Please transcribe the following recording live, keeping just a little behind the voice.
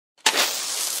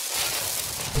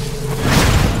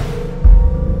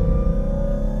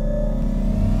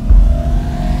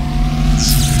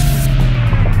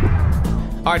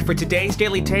All right, for today's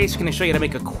Daily Taste, I'm going to show you how to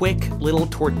make a quick little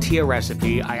tortilla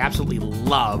recipe I absolutely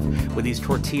love with these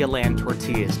Tortilla Land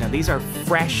tortillas. Now, these are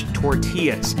fresh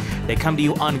tortillas. They come to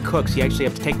you uncooked, so you actually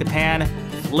have to take the pan,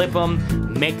 flip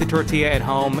them, make the tortilla at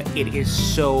home. It is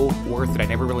so worth it. I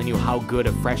never really knew how good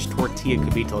a fresh tortilla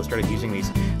could be until I started using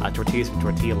these tortillas from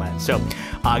Tortilla Land. So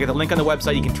I got the link on the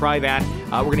website. You can try that.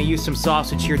 We're going to use some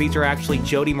sausage here. These are actually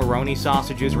Jody Maroney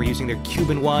sausages. We're using their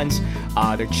Cuban ones.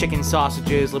 Their chicken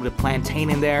sausages, a little bit of plantain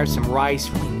in there, some rice,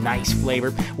 really nice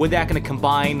flavor. With that, going to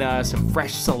combine some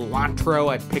fresh cilantro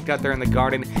I picked out there in the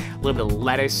garden, a little bit of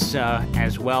lettuce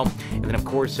as well. And then, of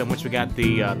course, once we got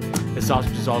the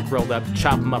sausages all grilled up,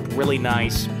 chop them up really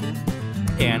nice,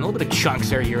 and a little bit of chunks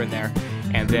there here and there,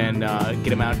 and then get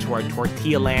them out to our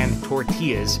Tortilla Land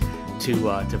tortillas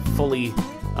to fully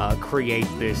create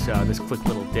this quick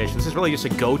little dish. This is really just a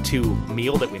go-to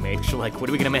meal that we made. So, like, what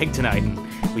are we gonna make tonight? And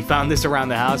we found this around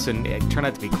the house, and it turned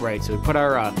out to be great. So we put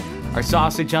our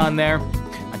sausage on there.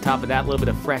 On top of that, a little bit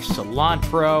of fresh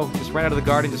cilantro, just right out of the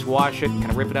garden. Just wash it,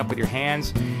 kind of rip it up with your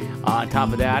hands. On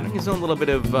top of that, I'm using a little bit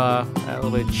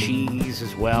of cheese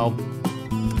as well.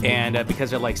 And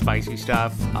because I like spicy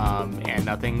stuff, and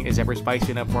nothing is ever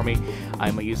spicy enough for me,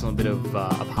 I'm using a little bit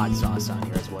of hot sauce on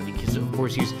here as well. You can, of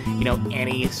course, use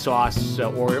any sauce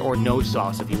or no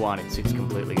sauce if you want it. It's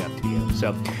completely up to you.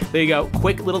 So there you go,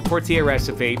 quick little tortilla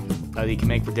recipe that you can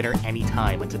make for dinner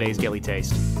anytime on today's Daily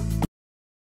Taste.